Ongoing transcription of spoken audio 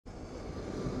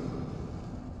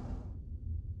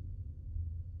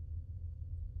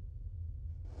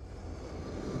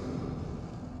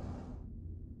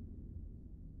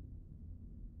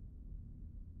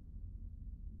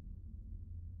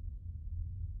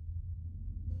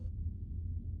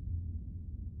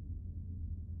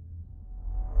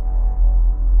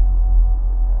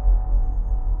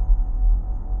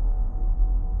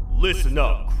Listen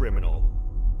up, criminal.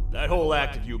 That whole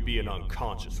act of you being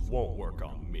unconscious won't work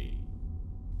on me.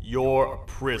 You're a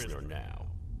prisoner now.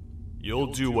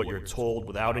 You'll do what you're told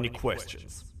without any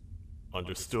questions.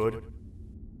 Understood?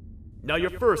 Now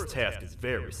your first task is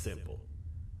very simple.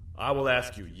 I will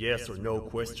ask you yes or no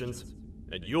questions,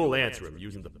 and you'll answer them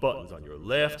using the buttons on your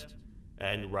left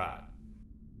and right.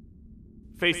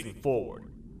 Facing forward,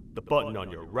 the button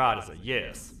on your right is a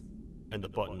yes, and the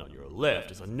button on your left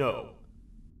is a no.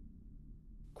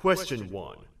 Question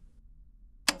 1.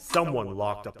 Someone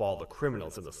locked up all the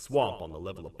criminals in the swamp on the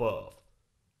level above.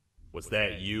 Was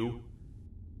that you?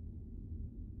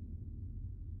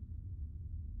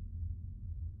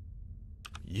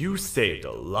 You saved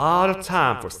a lot of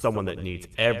time for someone that needs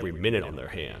every minute on their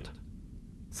hand.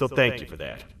 So thank you for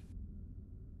that.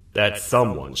 That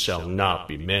someone shall not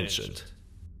be mentioned.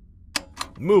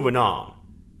 Moving on.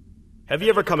 Have you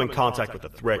ever come in contact with the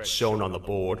threat shown on the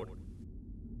board?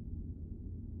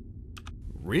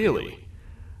 Really?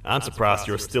 I'm surprised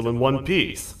you're still in one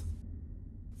piece.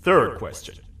 Third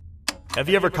question. Have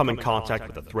you ever come in contact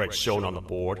with the threat shown on the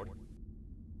board?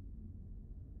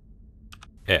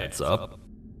 Heads up.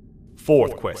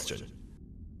 Fourth question.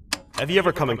 Have you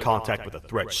ever come in contact with the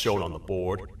threat shown on the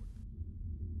board?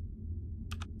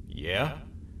 Yeah?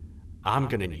 I'm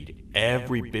gonna need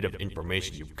every bit of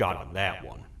information you've got on that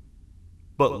one.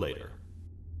 But later.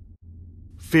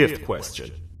 Fifth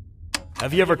question.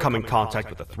 Have you ever come in contact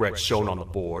with the threat shown on the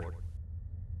board?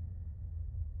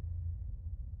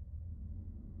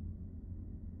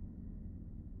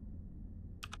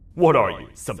 What are you,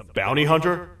 some bounty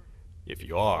hunter? If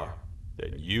you are,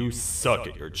 then you suck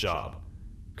at your job,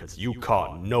 because you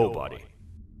caught nobody.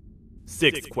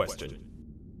 Sixth question.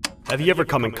 Have you ever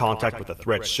come in contact with the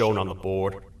threat shown on the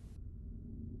board?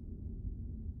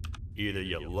 Either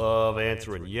you love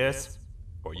answering yes,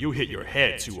 or you hit your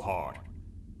head too hard.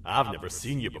 I've never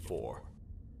seen you before.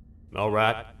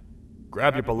 Alright,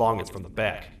 grab your belongings from the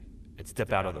back and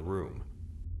step out of the room.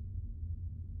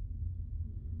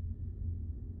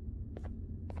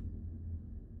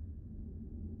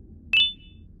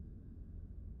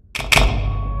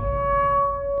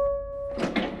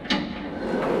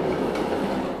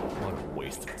 What a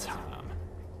waste of time.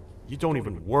 You don't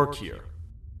even work here.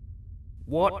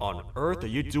 What on earth are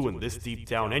you doing this deep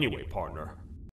down anyway, partner?